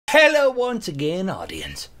Hello once again,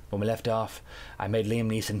 audience. When we left off, I made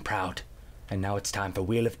Liam Neeson proud. And now it's time for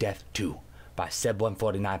Wheel of Death 2 by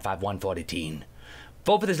Seb14951414.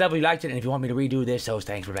 Vote for this level if you liked it, and if you want me to redo this, so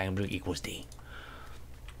thanks for banging blue equals D.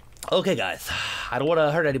 Okay, guys. I don't want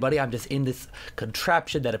to hurt anybody. I'm just in this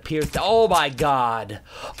contraption that appears to... Oh, my God.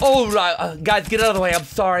 Oh, right. Guys, get out of the way. I'm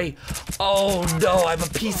sorry. Oh, no. I'm a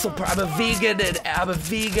peaceful... I'm a vegan, and I'm a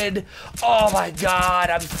vegan. Oh, my God.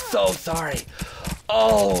 I'm so sorry.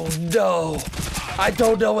 Oh, no. I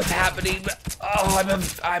don't know what's happening. Oh,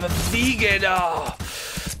 I'm a vegan. Oh,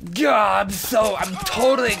 God. I'm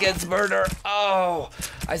totally against murder. Oh,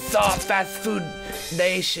 I saw Fast Food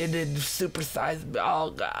Nation and Supersize.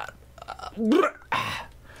 Oh, God.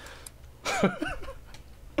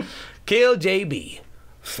 Kill JB.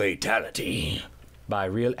 Fatality. By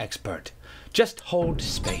Real Expert. Just hold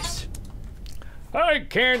space. I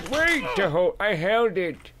can't wait to hold. I held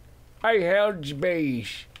it. I held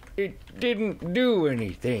space. It didn't do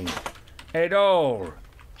anything at all.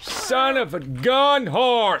 Son of a gun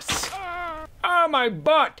horse! Ah, my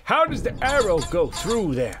butt! How does the arrow go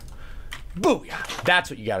through there? Booyah! That's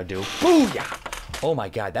what you gotta do. Booyah! Oh my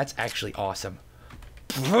God, that's actually awesome.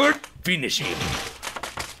 Finish him.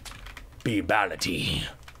 Bebality.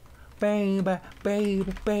 Baby,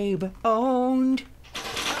 baby, baby, owned.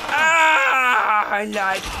 Ah! I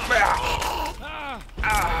like...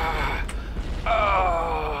 Ah!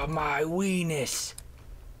 Oh, my weenus.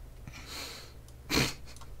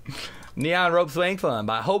 Neon Rope Swing Fun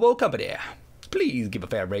by Hobo Company. Please give a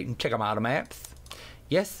fair rating. Check them out on maps.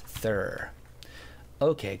 Yes, sir.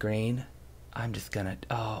 Okay, Green. I'm just gonna...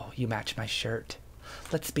 Oh, you match my shirt.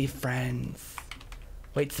 Let's be friends.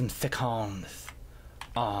 Wait some seconds.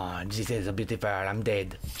 Oh, this is a beautiful. I'm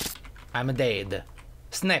dead. I'm dead.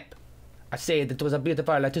 Snap. I said it was a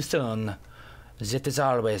beautiful too soon. That is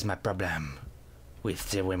always my problem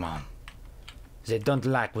with the women. They don't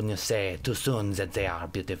like when you say too soon that they are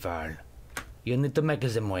beautiful. You need to make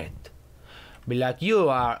them wait. Be like, you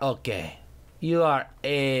are okay. You are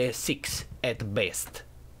a 6 at best.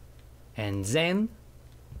 And then,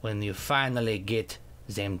 when you finally get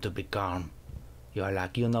them to be calm, you are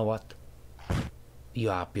like, you know what? You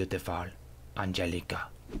are beautiful, Angelica.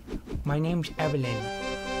 My name's Evelyn.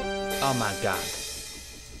 Oh my God.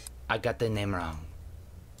 I got the name wrong.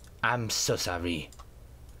 I'm so sorry.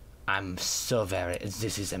 I'm so very...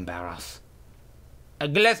 This is embarrassing. A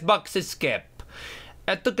glass box escape.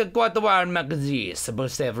 I took a quite a while magazine.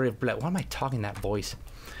 Supposed to have replay. Why am I talking that voice?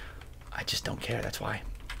 I just don't care, that's why.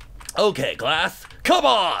 Okay, class. Come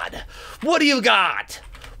on! What do you got?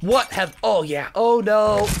 What have... Oh, yeah. Oh,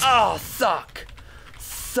 no. Oh, suck.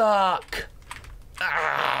 Suck.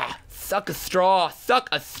 Ah. Suck a straw. Suck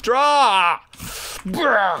a straw. Britney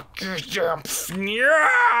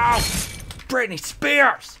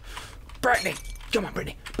Spears. Britney. Come on,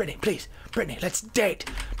 Britney. Britney, please. Britney, let's date.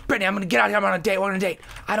 Britney, I'm gonna get out here. I'm on a date. We're on a date.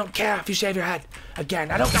 I don't care if you shave your head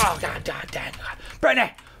again. I don't... Oh, God, dang God.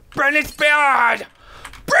 Britney. Britney Spears.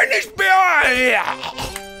 Britney Spears.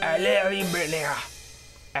 I love you, Britney.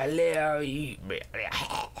 I love you, Britney.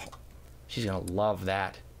 She's gonna love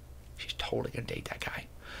that. She's totally gonna date that guy.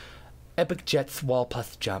 Epic Jets Wall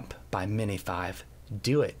Plus Jump by Mini5.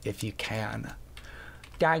 Do it if you can.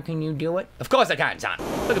 Dad, can you do it? Of course I can, son.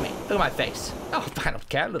 Look at me. Look at my face. Oh, I don't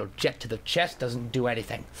care. A little jet to the chest doesn't do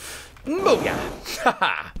anything. Booyah.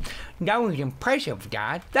 Haha. That was impressive,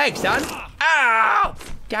 Dad. Thanks, son. Ow!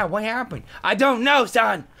 Dad, what happened? I don't know,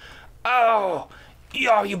 son. Oh.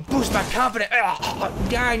 Yo, you boost my confidence. Oh,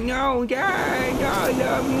 Dad, no, Dad. I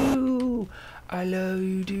love you. I love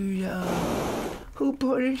you, dude. Who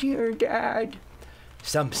put it here, Dad?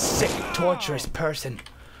 Some sick, torturous person.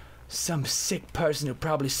 Some sick person who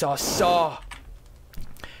probably saw Saw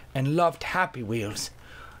and loved Happy Wheels.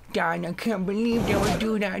 Dad, I can't believe they would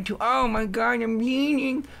do that to... Oh my God, I'm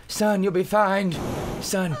bleeding. Son, you'll be fine.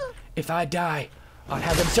 Son, if I die, I'll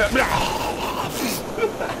have them serve...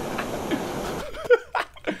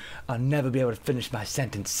 I'll never be able to finish my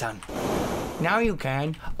sentence, son. Now you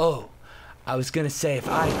can. Oh, I was gonna say if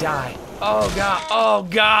I die... Oh God, oh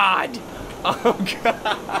God. Oh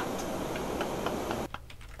God.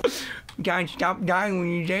 Can't stop dying when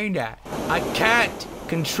you say that. I can't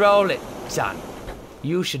control it, son.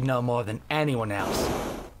 You should know more than anyone else.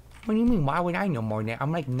 What do you mean? Why would I know more than that?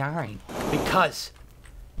 I'm like 9. Because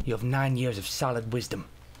you have 9 years of solid wisdom.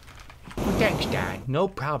 Well, thanks, Dad. No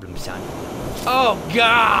problem, son. Oh,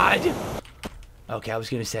 God! Okay, I was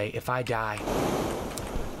gonna say, if I die,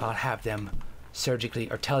 I'll have them surgically,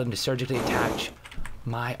 or tell them to surgically attach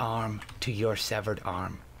my arm to your severed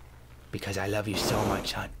arm. Because I love you so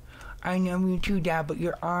much, son. I know you too, Dad, but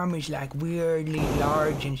your arm is like weirdly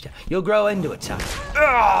large and stuff. You'll grow into it, son.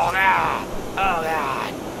 Oh, God. Oh,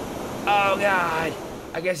 God. Oh, God.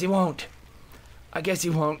 I guess he won't. I guess he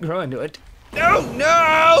won't grow into it. No,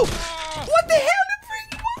 no! What the hell?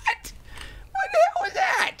 What? What the hell was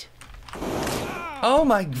that? Oh,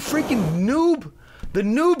 my freaking noob. The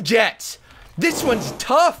noob jets. This one's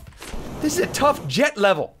tough. This is a tough jet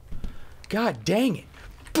level. God dang it.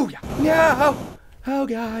 Booyah. No. Oh,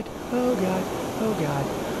 God. Oh, God. Oh, God.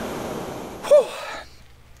 Whew.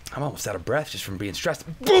 I'm almost out of breath just from being stressed.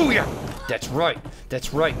 Booyah. That's right.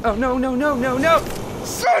 That's right. Oh, no, no, no, no, no.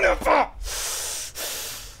 Son of a...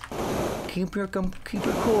 Keep your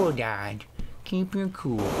cool, Dad. Keep your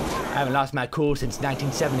cool. I haven't lost my cool since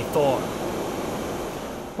 1974.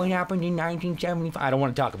 What happened in 1975? I don't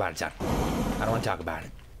want to talk about it, son. I don't want to talk about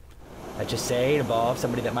it. Let's just say it involved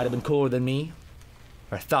somebody that might have been cooler than me.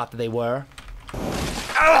 Or thought that they were.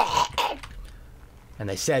 And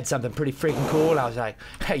they said something pretty freaking cool. I was like,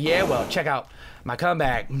 hey, yeah, well, check out my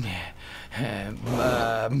comeback. And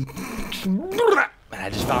I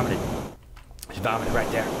just vomited. Just vomited right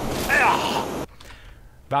there.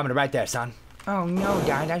 Vomited right there, son. Oh, no,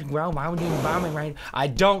 Dad, that's gross. Why would you vomit right? I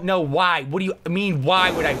don't know why. What do you mean,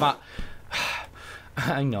 why would I vomit?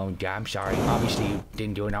 I know, Dad, I'm sorry. Obviously, you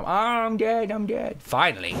didn't do it now. Oh, I'm dead, I'm dead.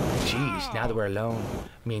 Finally. Jeez, now that we're alone,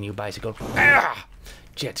 me and you bicycle.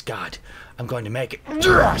 Jet's God, I'm going to make it.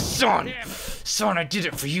 Son! Son, I did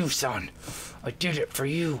it for you, son. I did it for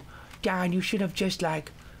you. Dad, you should have just,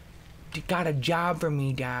 like, got a job for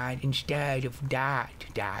me, Dad, instead of Dad.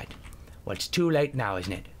 Well, it's too late now,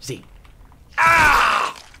 isn't it? See.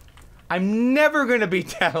 I'm never gonna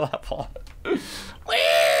beat that level.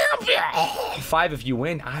 5 if you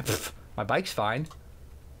win. My bike's fine.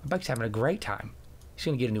 My bike's having a great time. He's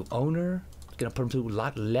gonna get a new owner. It's gonna put him through a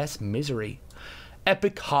lot less misery.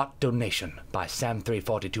 Epic Heart Donation by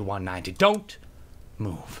Sam342190. Don't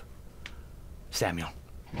move. Samuel.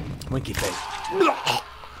 Winky face.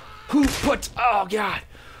 Who puts... Oh, God.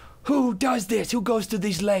 Who does this? Who goes to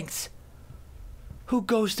these lengths? Who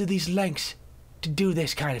goes to these lengths to do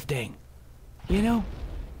this kind of thing? You know?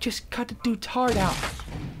 Just cut the dude's heart out.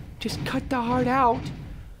 Just cut the heart out.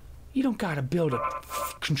 You don't gotta build a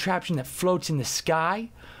contraption that floats in the sky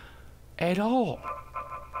at all.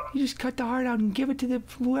 You just cut the heart out and give it to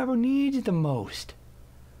whoever needs it the most.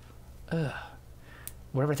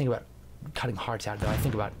 Whenever I think about cutting hearts out, though, I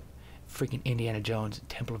think about freaking Indiana Jones,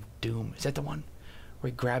 Temple of Doom. Is that the one where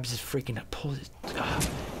he grabs his freaking, pulls his,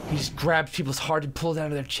 he just grabs people's heart and pulls it out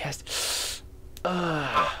of their chest.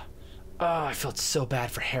 I felt so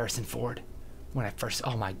bad for Harrison Ford when I first,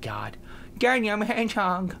 oh my God. Daddy, I'm a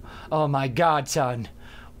hedgehog. Oh my God, son.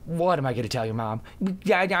 What am I going to tell your mom?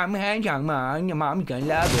 Daddy, I'm a hedgehog, Mom. Your mom's going to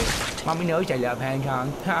love it. Mommy knows I love hedgehog.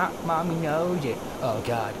 Ha, Mommy knows it. Oh,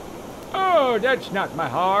 God. Oh, that's not my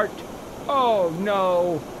heart. Oh,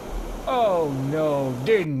 no. Oh, no.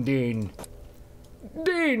 Din, din.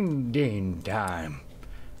 Din, din time.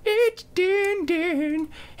 It's din, din.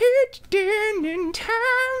 It's din, din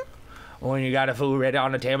time. When you got a food ready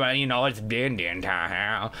on the table, you know it's din, din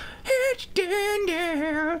time. It's din,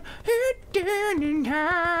 din. It's din, din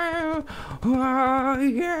time. Oh,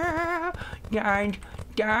 yeah. Dad.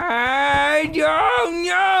 Oh,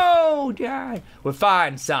 no. Dad. We're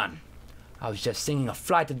fine, son. I was just singing a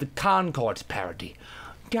Flight of the CONCHORDS parody.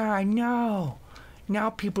 Dad, no.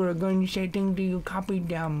 Now people are going to say things that you copied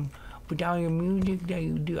them with all your music that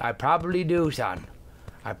you do. I probably do, son.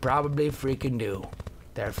 I probably freaking do.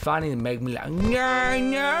 They're funny and make me laugh.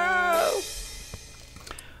 No.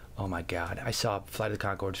 Oh my God. I saw Flight of the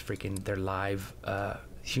CONCHORDS freaking their live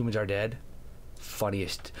Humans Are Dead.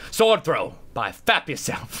 Funniest. Sword Throw by Fap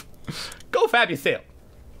Yourself. Go Fap Yourself.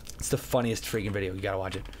 It's the funniest freaking video. You gotta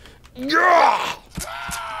watch it. Yeah!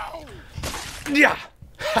 Yeah!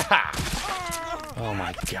 Oh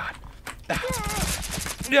my God.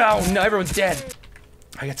 Oh no, everyone's dead.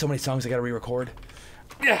 I got so many songs I gotta re-record.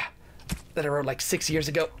 Yeah! That I wrote like 6 years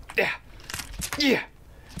ago. Yeah! Yeah!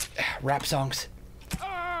 Rap songs.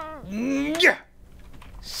 Yeah!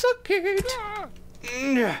 Suck it!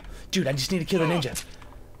 Yeah! Dude, I just need to kill a ninja.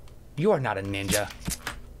 You are not a ninja.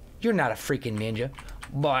 You're not a freaking ninja.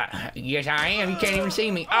 But, yes I am. You can't even see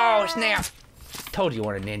me. Oh, snap. Told you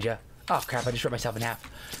weren't a ninja. Oh, crap. I just ripped myself in half.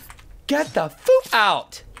 Get the foop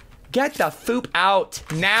out. Get the foop out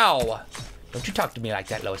now. Don't you talk to me like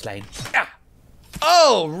that, Lois Lane. Ah.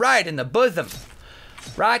 Oh, right in the bosom.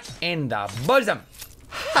 Right in the bosom.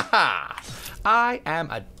 Ha ha. I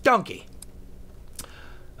am a donkey.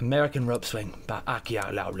 American Rope Swing by Aki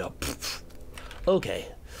Laolo. Okay.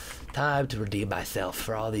 Time to redeem myself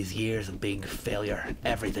for all these years of being a failure.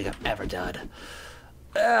 Everything I've ever done.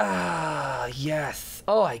 Ah, yes.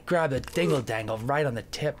 Oh, I grabbed a dingle-dangle right on the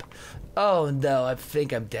tip. Oh no, I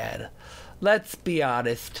think I'm dead. Let's be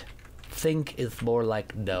honest. Think is more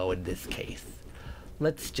like no in this case.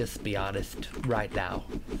 Let's just be honest right now.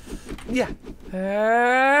 Yeah.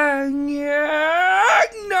 Yeah.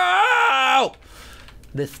 No!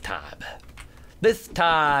 This time,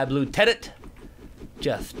 Lieutenant.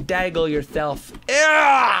 Just dangle yourself.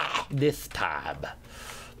 This time.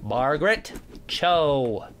 Margaret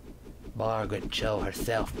Cho. Margaret Cho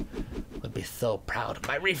herself would be so proud of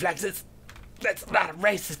my reflexes. That's not a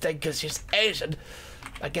racist thing because she's Asian.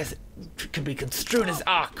 I guess it could be construed as,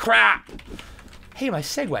 crap. Hey, my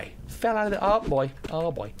Segway fell out of the, oh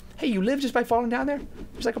boy. Hey, you live just by falling down there?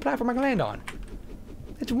 There's like a platform I can land on.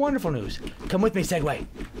 It's wonderful news. Come with me, Segway.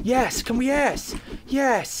 Yes,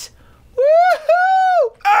 yes.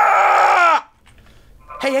 Woohoo! Ah!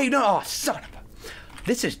 Hey, no, oh, son of a,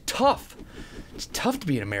 this is tough. It's tough to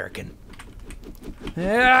be an American.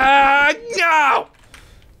 No!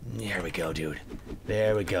 There we go, dude.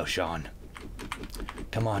 There we go, Sean.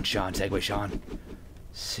 Come on, Sean. Segway, Sean.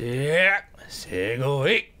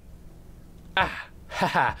 Segway.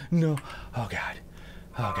 No. Oh, God,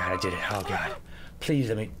 I did it. Oh, God. Please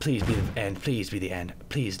be the end. Please be the end.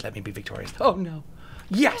 Please let me be victorious. Oh, no.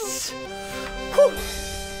 Yes! Whew.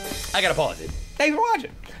 I gotta pause it. Thanks for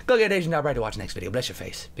watching. Go get Asian.right to watch the next video. Bless your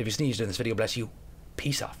face. If you sneeze during this video, bless you.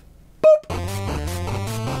 Peace off. Boop!